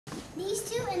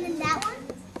and then that one?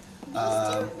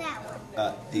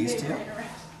 These two,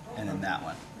 and then that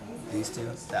one. These two,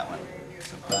 that one.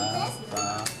 So ba,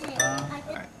 ba, ba.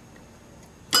 All right.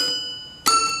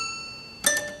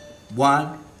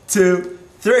 1, 2,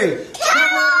 3.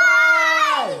 Come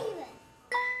alive!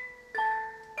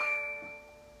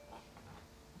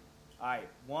 All right.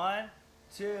 1,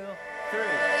 2, 3.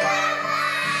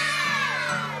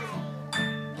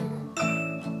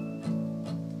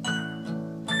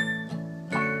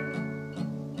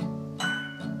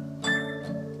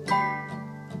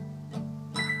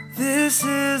 This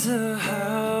is a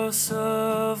house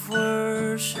of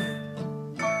worship.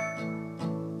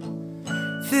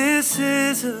 This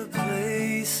is a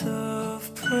place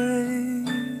of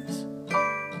praise,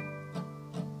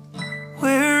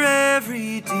 where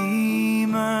every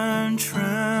demon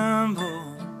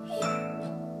trembles,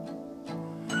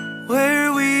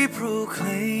 where we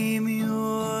proclaim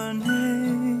your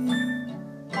name.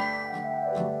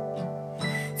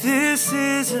 This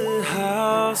is a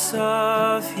house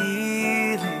of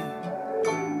healing.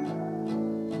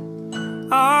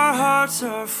 Our hearts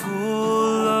are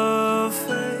full of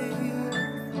faith.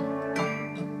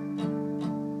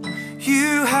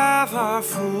 You have our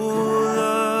full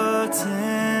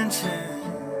attention.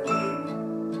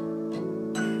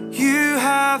 You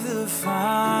have the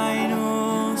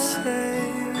final say.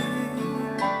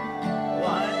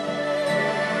 1,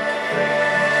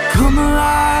 2, 3. Come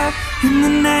alive in the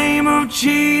name of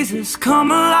Jesus.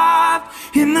 Come alive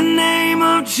in the name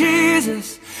of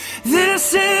Jesus.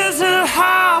 This is a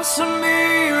house of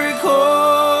miracles.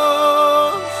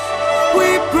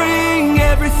 We bring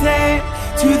everything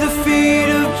to the feet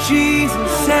of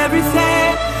Jesus.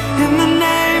 Everything in the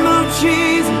name of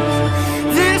Jesus.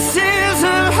 This is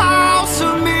a house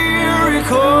of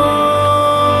miracles.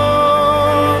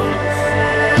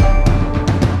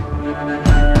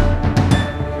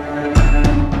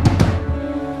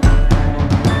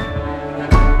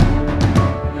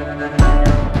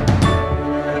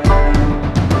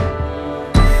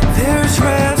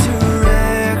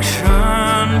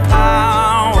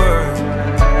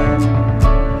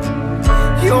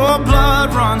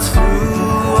 Runs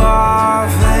through our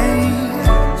veins.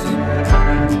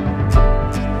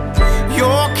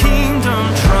 Your kingdom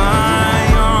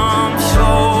triumphs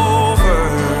over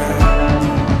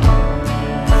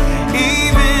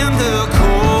even the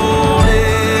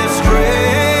coldest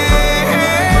grave.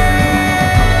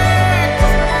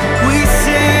 We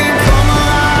sing, come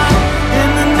alive in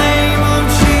the name of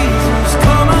Jesus.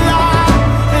 Come alive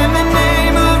in the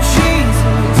name of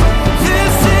Jesus.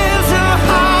 This is a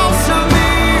house of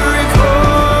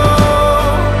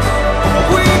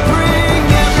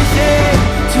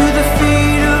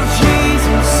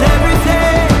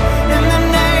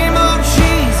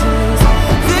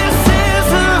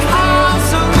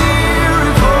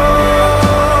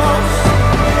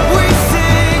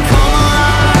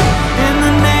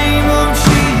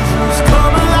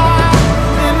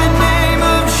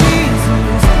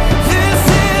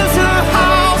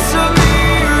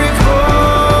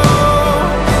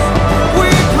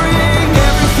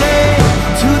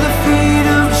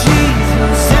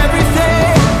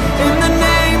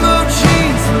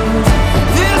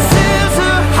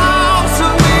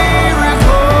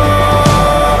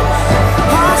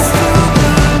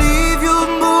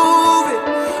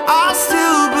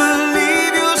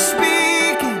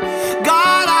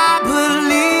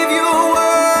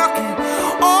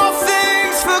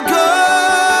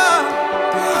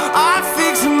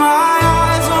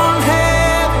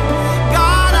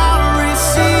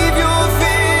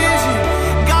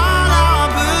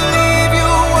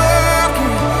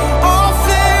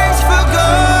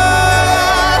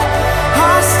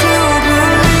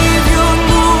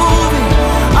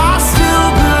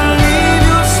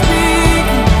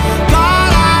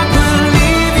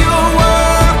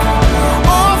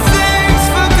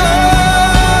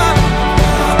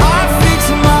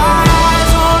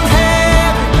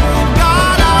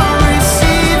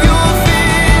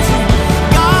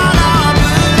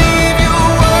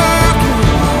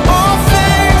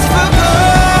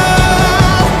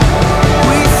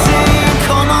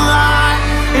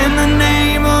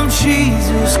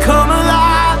Come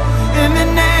alive in the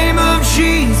name of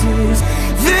Jesus.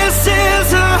 This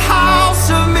is